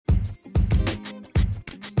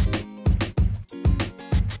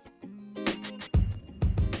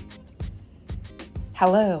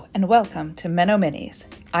Hello and welcome to Meno Minis.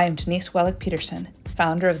 I am Denise Wellick-Peterson,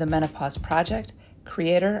 founder of the Menopause Project,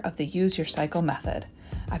 creator of the Use Your Cycle method.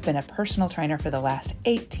 I've been a personal trainer for the last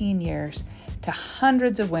 18 years to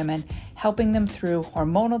hundreds of women, helping them through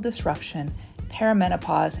hormonal disruption,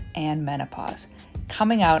 perimenopause, and menopause,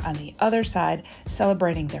 coming out on the other side,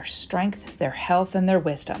 celebrating their strength, their health, and their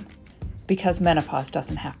wisdom, because menopause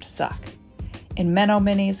doesn't have to suck. In Meno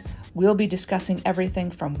Minis, we'll be discussing everything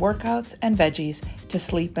from workouts and veggies to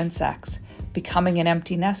sleep and sex, becoming an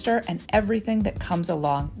empty nester, and everything that comes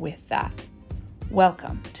along with that.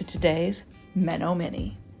 Welcome to today's Meno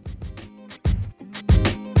Mini.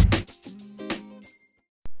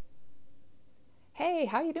 Hey,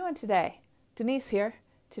 how you doing today? Denise here.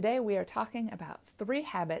 Today we are talking about 3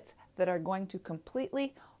 habits that are going to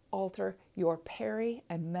completely alter your peri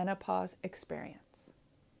and menopause experience.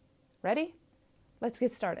 Ready? Let's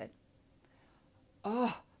get started.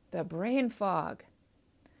 Oh, the brain fog.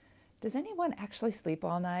 Does anyone actually sleep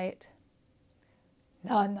all night?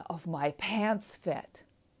 None of my pants fit.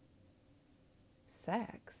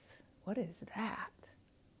 Sex? What is that?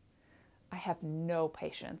 I have no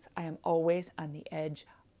patience. I am always on the edge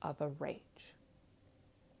of a rage.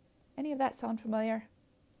 Any of that sound familiar?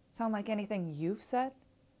 Sound like anything you've said?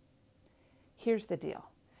 Here's the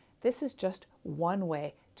deal. This is just one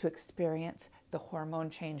way to experience the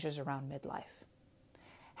hormone changes around midlife.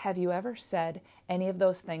 Have you ever said any of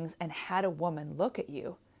those things and had a woman look at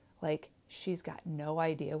you like she's got no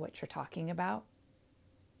idea what you're talking about?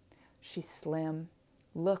 She's slim,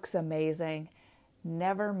 looks amazing,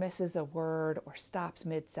 never misses a word or stops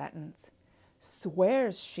mid-sentence,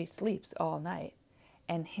 swears she sleeps all night,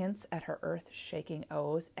 and hints at her earth-shaking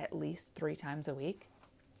O's at least 3 times a week?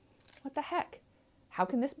 What the heck? How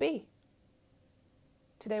can this be?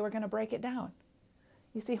 Today we're going to break it down.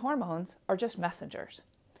 You see, hormones are just messengers,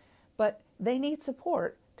 but they need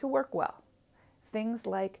support to work well. Things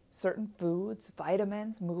like certain foods,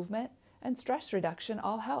 vitamins, movement, and stress reduction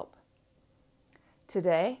all help.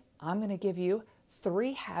 Today, I'm going to give you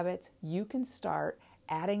 3 habits you can start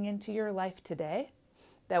adding into your life today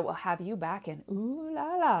that will have you back in ooh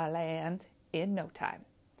la la land in no time.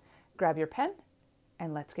 Grab your pen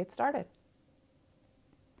and let's get started.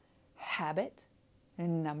 Habit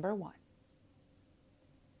number 1.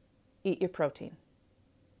 Eat your protein.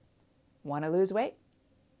 Want to lose weight?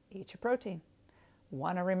 Eat your protein.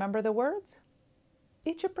 Want to remember the words?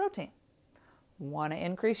 Eat your protein. Want to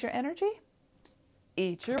increase your energy?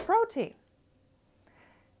 Eat your protein.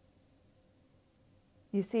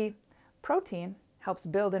 You see, protein helps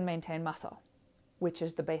build and maintain muscle, which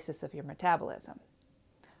is the basis of your metabolism.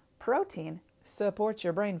 Protein supports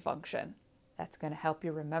your brain function. That's going to help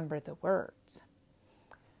you remember the words.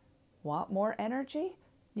 Want more energy?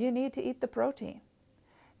 You need to eat the protein.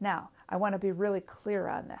 Now, I want to be really clear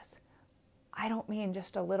on this. I don't mean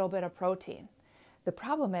just a little bit of protein. The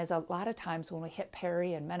problem is a lot of times when we hit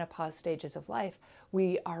peri and menopause stages of life,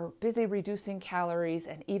 we are busy reducing calories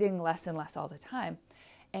and eating less and less all the time.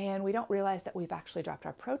 And we don't realize that we've actually dropped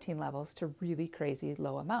our protein levels to really crazy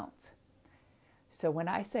low amounts. So when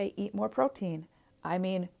I say eat more protein, I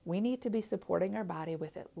mean we need to be supporting our body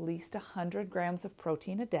with at least 100 grams of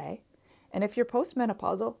protein a day. And if you're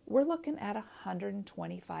postmenopausal, we're looking at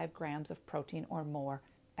 125 grams of protein or more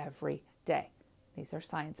every day. These are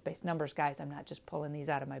science-based numbers, guys. I'm not just pulling these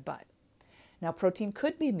out of my butt. Now, protein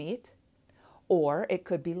could be meat, or it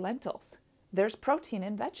could be lentils. There's protein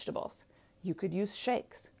in vegetables. You could use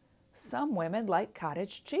shakes. Some women like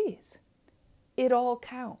cottage cheese. It all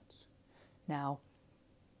counts. Now,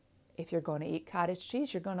 if you're going to eat cottage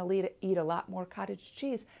cheese, you're going to eat a lot more cottage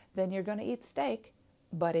cheese than you're going to eat steak.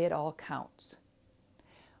 But it all counts.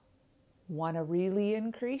 Want to really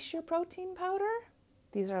increase your protein powder?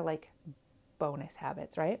 These are like bonus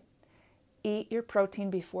habits, right? Eat your protein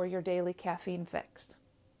before your daily caffeine fix.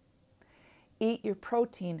 Eat your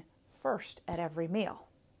protein first at every meal.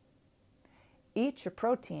 Eat your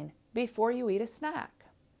protein before you eat a snack.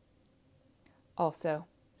 Also,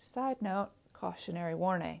 side note, cautionary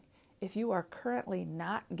warning, if you are currently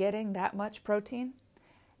not getting that much protein,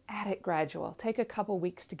 add it gradual. Take a couple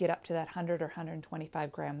weeks to get up to that 100 or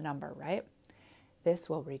 125 gram number, right? This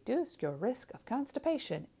will reduce your risk of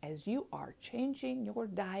constipation as you are changing your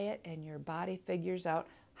diet and your body figures out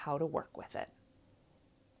how to work with it.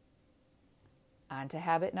 On to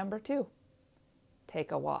habit number 2.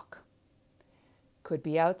 Take a walk. Could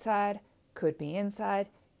be outside, could be inside.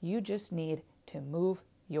 You just need to move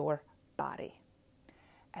your body.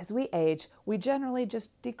 As we age, we generally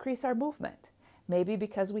just decrease our movement. Maybe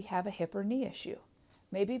because we have a hip or knee issue.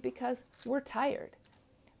 Maybe because we're tired.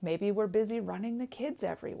 Maybe we're busy running the kids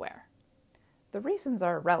everywhere. The reasons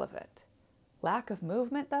are irrelevant. Lack of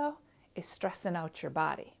movement, though, is stressing out your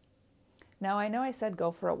body. Now, I know I said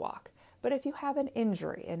go for a walk, but if you have an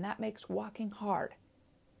injury and that makes walking hard,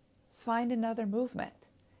 find another movement.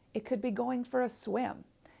 It could be going for a swim.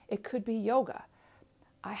 It could be yoga.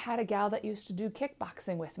 I had a gal that used to do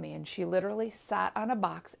kickboxing with me, and she literally sat on a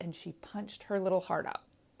box and she punched her little heart out.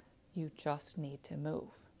 You just need to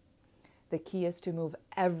move. The key is to move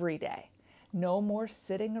every day. No more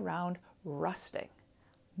sitting around rusting.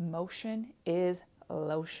 Motion is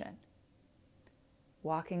lotion.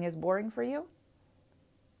 Walking is boring for you?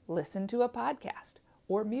 Listen to a podcast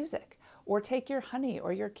or music, or take your honey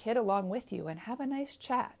or your kid along with you and have a nice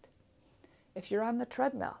chat. If you're on the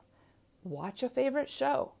treadmill, watch a favorite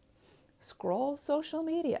show. Scroll social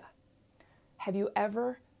media. Have you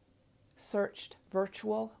ever searched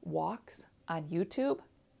virtual walks on YouTube?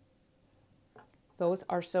 Those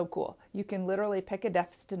are so cool. You can literally pick a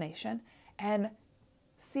destination and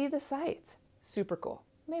see the sights. Super cool.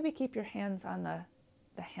 Maybe keep your hands on the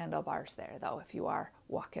handlebars there, though, if you are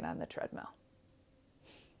walking on the treadmill.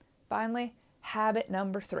 Finally, habit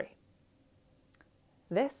number 3.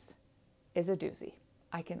 This is a doozy.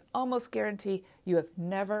 I can almost guarantee you have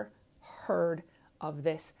never heard of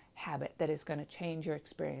this habit that is going to change your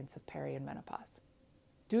experience of peri and menopause.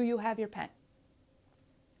 Do you have your pen?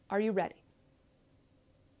 Are you ready?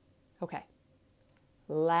 Okay.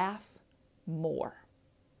 Laugh more.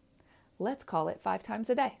 Let's call it 5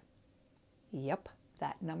 times a day. Yep,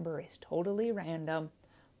 that number is totally random,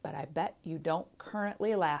 but I bet you don't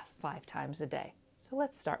currently laugh 5 times a day. So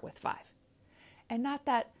let's start with 5. And not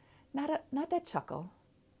that chuckle,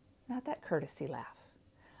 not that courtesy laugh.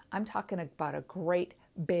 I'm talking about a great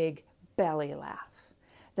big belly laugh,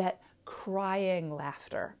 that crying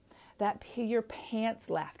laughter, that pee your pants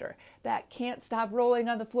laughter, that can't stop rolling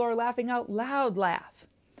on the floor laughing out loud laugh,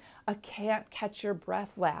 a can't catch your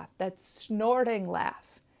breath laugh, that snorting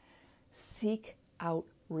laugh. Seek out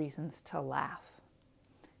reasons to laugh.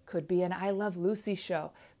 Could be an I Love Lucy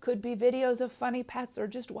show, could be videos of funny pets, or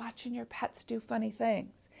just watching your pets do funny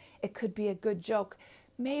things. It could be a good joke.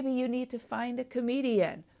 Maybe you need to find a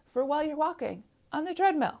comedian for while you're walking on the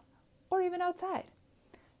treadmill or even outside.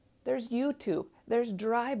 There's YouTube, there's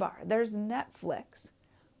Drybar, there's Netflix.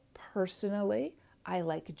 Personally, I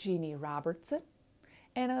like Jeannie Robertson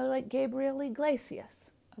and I like Gabriel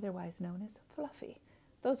Iglesias, otherwise known as Fluffy.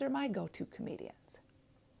 Those are my go-to comedians.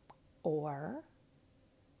 Or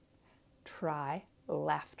try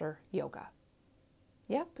laughter yoga.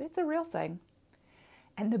 Yep, it's a real thing.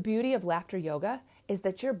 And the beauty of laughter yoga is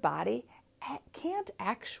that your body can't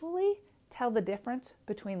actually tell the difference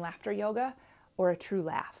between laughter yoga or a true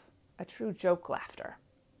laugh, a true joke laughter,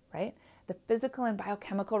 right? The physical and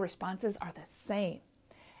biochemical responses are the same,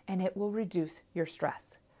 and it will reduce your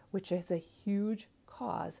stress, which is a huge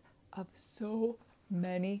cause of so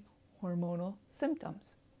many hormonal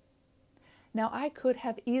symptoms. Now, I could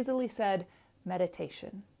have easily said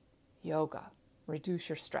meditation, yoga, reduce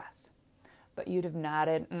your stress. But you'd have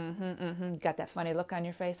nodded, got that funny look on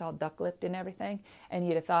your face, all duck-lipped and everything, and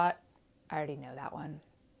you'd have thought, I already know that one.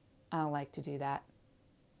 I don't like to do that.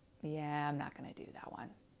 Yeah, I'm not going to do that one.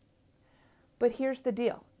 But here's the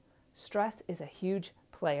deal. Stress is a huge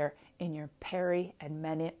player in your peri and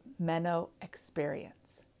meno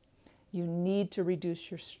experience. You need to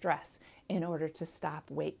reduce your stress in order to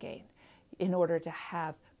stop weight gain, in order to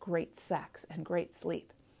have great sex and great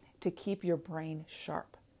sleep, to keep your brain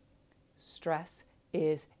sharp. Stress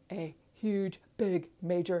is a huge, big,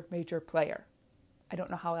 major player. I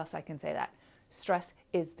don't know how else I can say that. Stress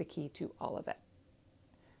is the key to all of it.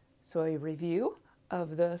 So a review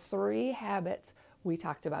of the 3 habits we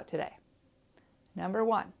talked about today. Number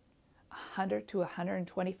 1, 100 to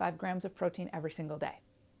 125 grams of protein every single day.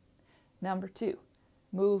 Number 2,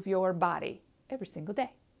 move your body every single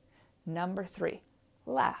day. Number 3,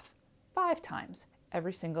 laugh 5 times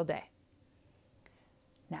every single day.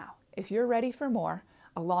 Now, if you're ready for more,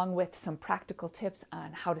 along with some practical tips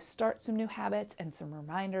on how to start some new habits and some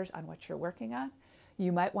reminders on what you're working on,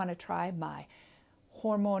 you might want to try my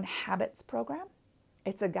Hormone Habits program.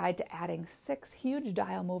 It's a guide to adding 6 huge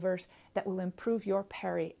dial movers that will improve your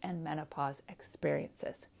peri and menopause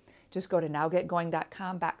experiences. Just go to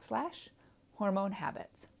nowgetgoing.com/hormone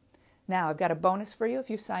habits. Now, I've got a bonus for you if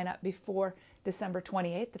you sign up before December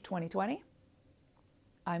 28th of 2020.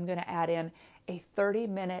 I'm going to add in a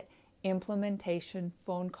 30-minute implementation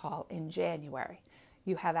phone call in January.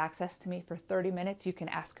 You have access to me for 30 minutes. You can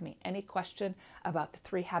ask me any question about the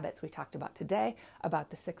 3 habits we talked about today, about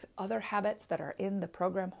the 6 other habits that are in the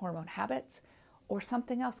program Hormone Habits, or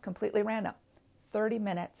something else completely random. 30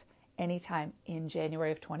 minutes anytime in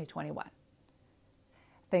January of 2021.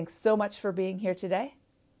 Thanks so much for being here today.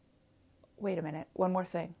 Wait a minute, one more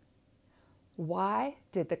thing. Why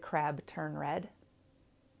did the crab turn red?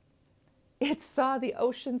 It saw the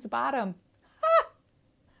ocean's bottom.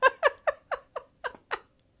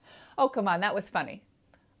 Oh, come on, that was funny.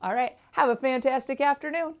 All right, have a fantastic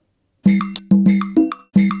afternoon.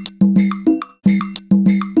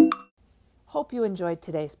 Hope you enjoyed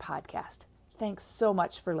today's podcast. Thanks so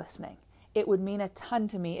much for listening. It would mean a ton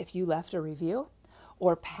to me if you left a review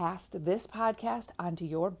or passed this podcast on to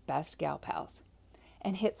your best gal pals.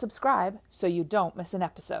 And hit subscribe so you don't miss an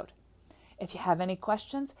episode. If you have any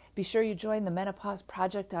questions, be sure you join the Menopause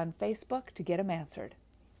Project on Facebook to get them answered.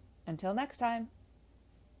 Until next time.